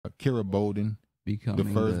Kyra Bolden, the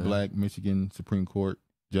first black Michigan Supreme Court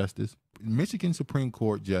justice. Michigan Supreme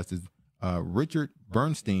Court Justice Richard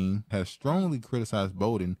Bernstein has strongly criticized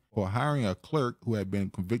Bolden for hiring a clerk who had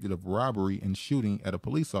been convicted of robbery and shooting at a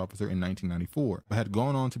police officer in 1994, but had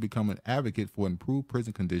gone on to become an advocate for improved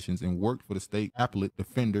prison conditions and worked for the State Appellate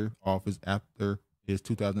Defender Office after his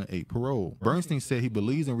 2008 parole. Bernstein said he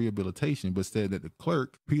believes in rehabilitation, but said that the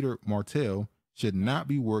clerk, Peter Martell, should not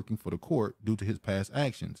be working for the court due to his past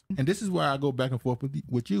actions. And this is why I go back and forth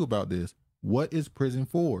with you about this. What is prison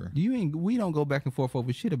for? We don't go back and forth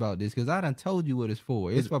over shit about this, because I done told you what it's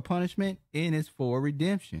for. It's for punishment and it's for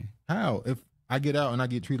redemption. How? If I get out and I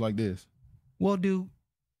get treated like this? Well, dude,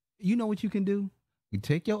 you know what you can do? You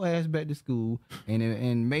take your ass back to school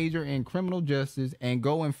and major in criminal justice and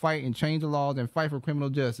go and fight and change the laws and fight for criminal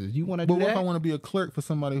justice. You want to do that? But what if I want to be a clerk for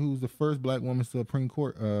somebody who's the first black woman Supreme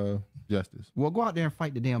Court justice? Well, go out there and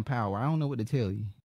fight the damn power. I don't know what to tell you.